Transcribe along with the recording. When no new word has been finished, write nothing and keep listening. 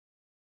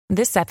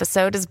This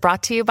episode is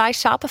brought to you by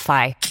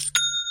Shopify.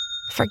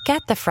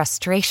 Forget the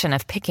frustration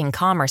of picking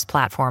commerce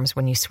platforms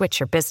when you switch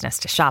your business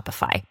to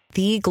Shopify,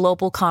 the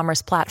global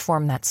commerce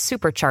platform that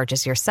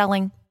supercharges your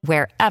selling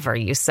wherever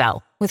you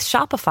sell. With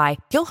Shopify,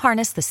 you'll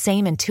harness the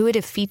same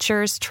intuitive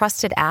features,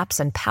 trusted apps,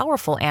 and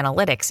powerful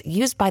analytics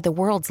used by the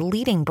world's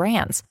leading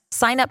brands.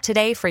 Sign up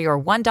today for your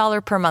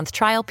 $1 per month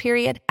trial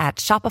period at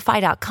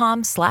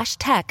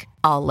shopify.com/tech,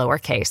 all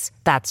lowercase.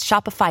 That's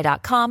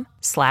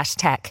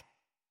shopify.com/tech.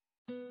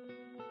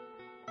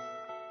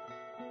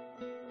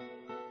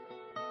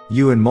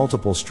 You and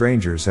multiple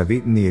strangers have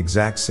eaten the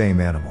exact same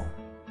animal.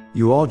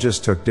 You all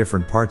just took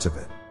different parts of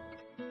it.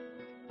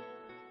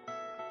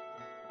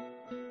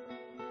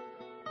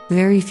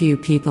 Very few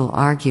people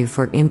argue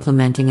for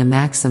implementing a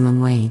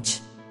maximum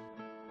wage.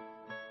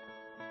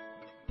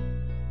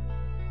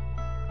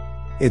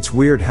 It's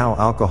weird how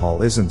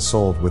alcohol isn't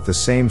sold with the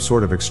same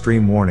sort of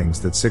extreme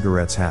warnings that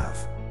cigarettes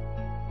have.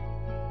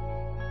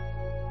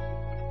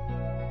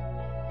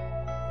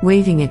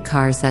 Waving at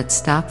cars that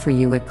stop for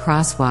you at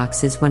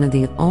crosswalks is one of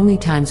the only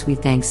times we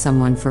thank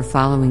someone for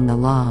following the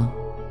law.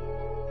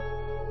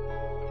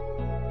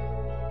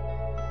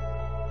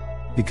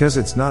 Because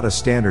it's not a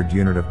standard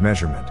unit of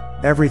measurement,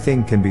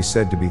 everything can be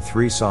said to be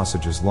 3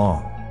 sausages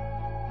long.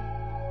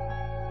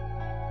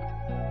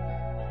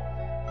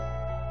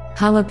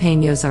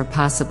 Jalapenos are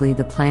possibly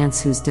the plants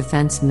whose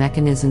defense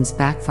mechanisms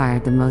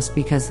backfired the most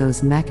because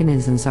those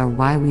mechanisms are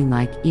why we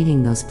like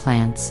eating those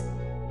plants.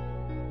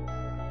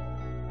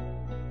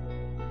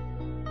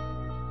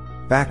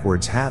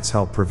 Backwards hats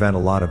help prevent a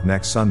lot of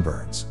neck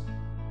sunburns.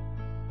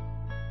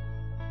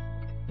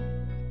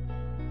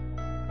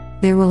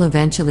 There will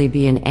eventually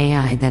be an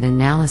AI that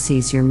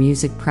analyzes your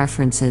music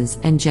preferences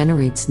and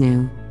generates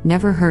new,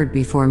 never heard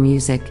before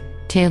music,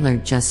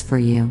 tailored just for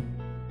you.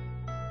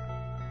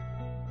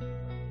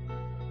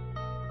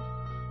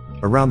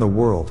 Around the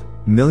world,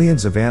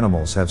 millions of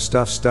animals have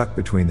stuff stuck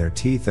between their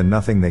teeth and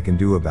nothing they can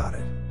do about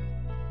it.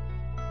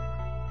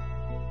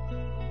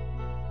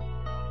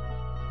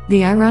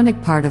 The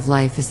ironic part of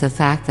life is the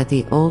fact that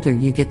the older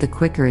you get, the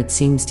quicker it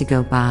seems to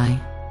go by.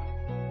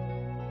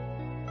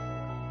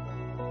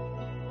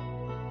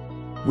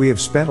 We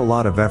have spent a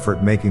lot of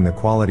effort making the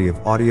quality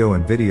of audio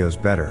and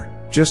videos better,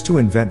 just to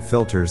invent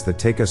filters that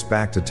take us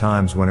back to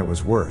times when it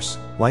was worse,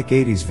 like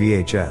 80s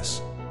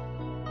VHS.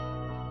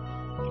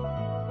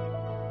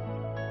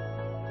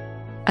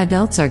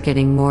 Adults are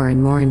getting more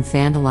and more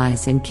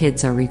infantilized, and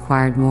kids are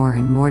required more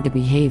and more to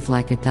behave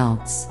like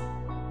adults.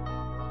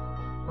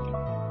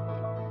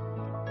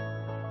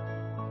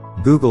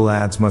 Google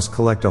Ads must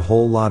collect a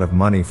whole lot of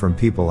money from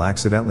people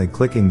accidentally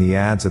clicking the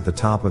ads at the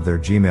top of their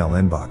Gmail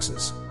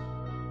inboxes.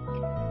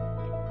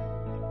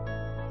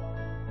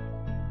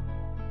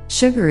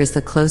 Sugar is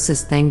the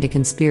closest thing to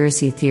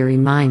conspiracy theory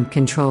mind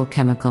control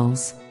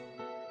chemicals.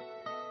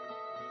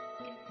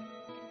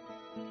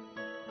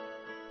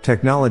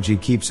 Technology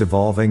keeps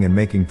evolving and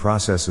making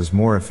processes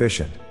more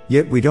efficient,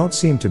 yet we don't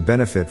seem to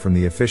benefit from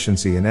the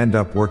efficiency and end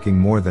up working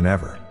more than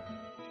ever.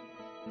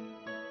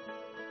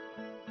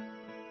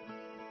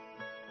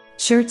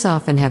 Shirts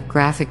often have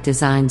graphic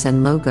designs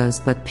and logos,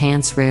 but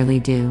pants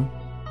rarely do.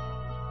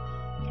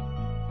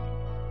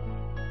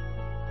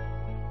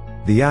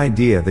 The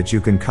idea that you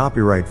can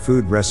copyright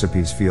food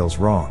recipes feels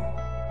wrong.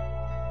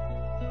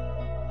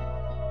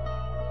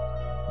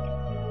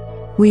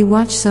 We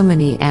watch so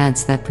many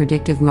ads that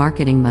predictive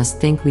marketing must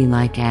think we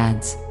like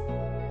ads.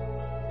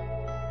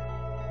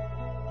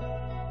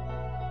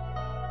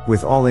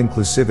 With all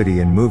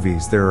inclusivity in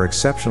movies, there are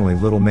exceptionally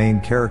little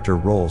main character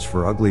roles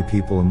for ugly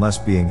people unless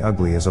being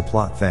ugly is a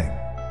plot thing.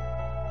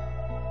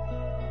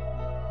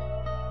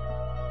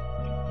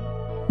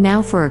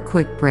 Now for a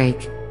quick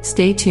break.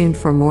 Stay tuned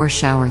for more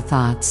shower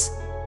thoughts.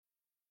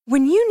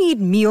 When you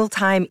need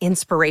mealtime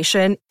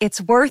inspiration,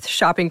 it's worth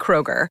shopping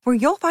Kroger, where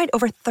you'll find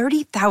over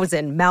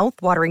 30,000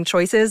 mouth-watering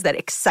choices that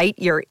excite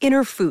your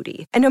inner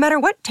foodie. And no matter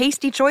what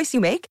tasty choice you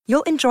make,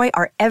 you'll enjoy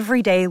our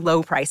everyday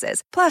low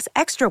prices, plus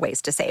extra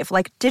ways to save,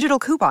 like digital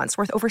coupons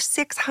worth over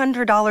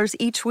 $600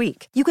 each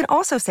week. You can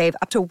also save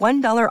up to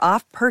 $1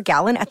 off per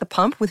gallon at the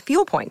pump with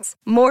fuel points.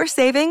 More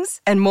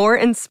savings and more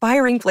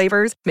inspiring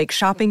flavors make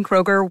shopping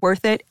Kroger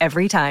worth it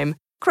every time.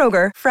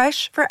 Kroger,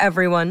 fresh for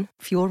everyone.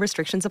 Fuel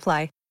restrictions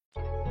apply.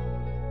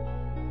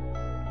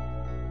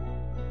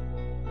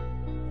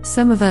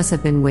 Some of us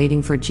have been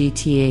waiting for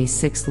GTA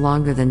 6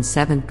 longer than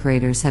 7th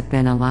graders have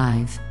been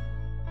alive.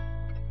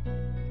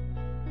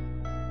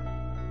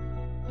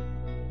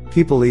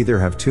 People either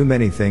have too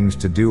many things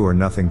to do or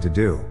nothing to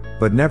do,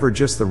 but never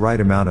just the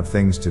right amount of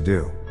things to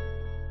do.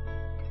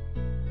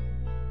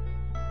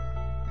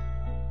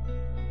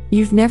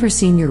 You've never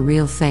seen your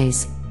real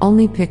face,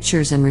 only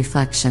pictures and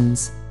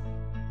reflections.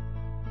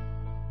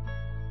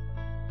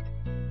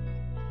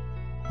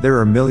 There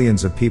are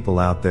millions of people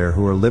out there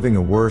who are living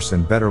a worse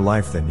and better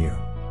life than you.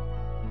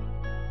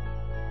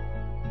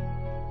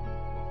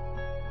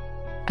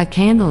 A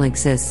candle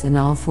exists in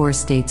all 4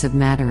 states of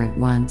matter at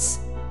once.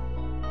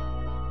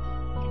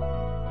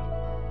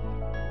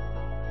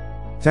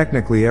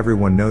 Technically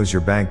everyone knows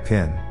your bank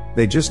PIN,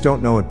 They just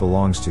don't know it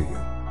belongs to you.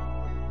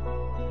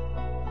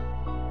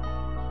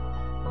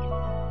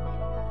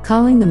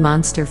 Calling the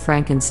monster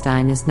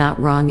Frankenstein is not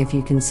wrong if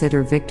you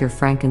consider Victor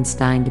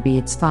Frankenstein to be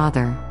its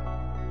father.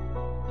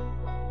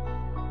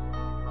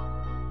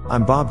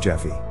 I'm Bob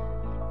Jeffy.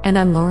 And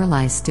I'm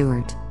Lorelei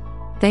Stewart.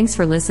 Thanks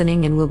for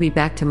listening, and we'll be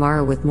back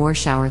tomorrow with more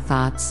shower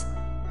thoughts.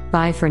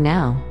 Bye for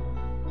now.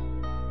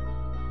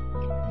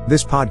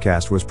 This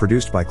podcast was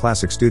produced by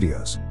Classic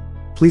Studios.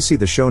 Please see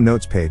the show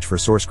notes page for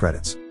source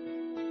credits.